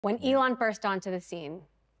When Elon burst onto the scene,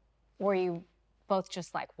 were you both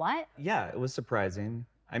just like, what? Yeah, it was surprising.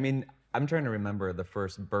 I mean, I'm trying to remember the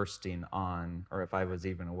first bursting on, or if I was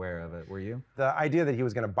even aware of it. Were you? The idea that he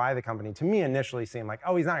was going to buy the company, to me, initially seemed like,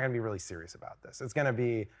 oh, he's not going to be really serious about this. It's going to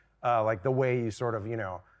be like the way you sort of,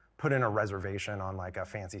 put in a reservation on like a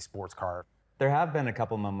fancy sports car. There have been a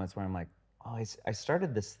couple moments where I'm like, oh, I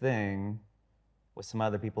started this thing with some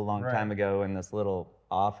other people a long time ago in this little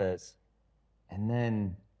office, and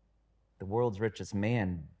then the world's richest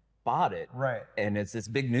man bought it. Right. And it's this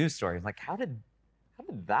big news story. Like, how did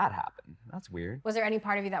that happen? That's weird. Was there any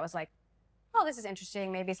part of you that was like, oh, this is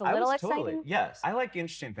interesting, maybe it's a little exciting? Totally, yes. I like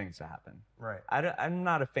interesting things to happen. Right. I'm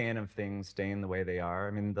not a fan of things staying the way they are.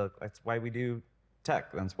 I mean, that's why we do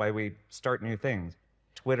tech. That's why we start new things.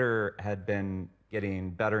 Twitter had been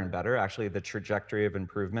getting better and better. Actually, the trajectory of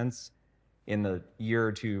improvements in the year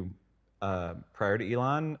or two prior to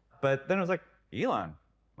Elon. But then it was like, Elon,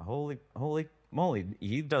 holy moly,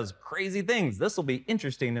 he does crazy things. This will be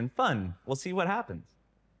interesting and fun. We'll see what happens.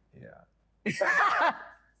 Yeah.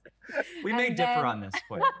 We may differ on this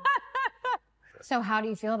point. So how do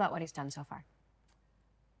you feel about what he's done so far?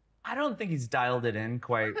 I don't think he's dialed it in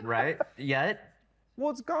quite right yet. Well,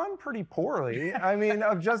 it's gone pretty poorly. I mean,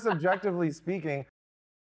 just objectively speaking,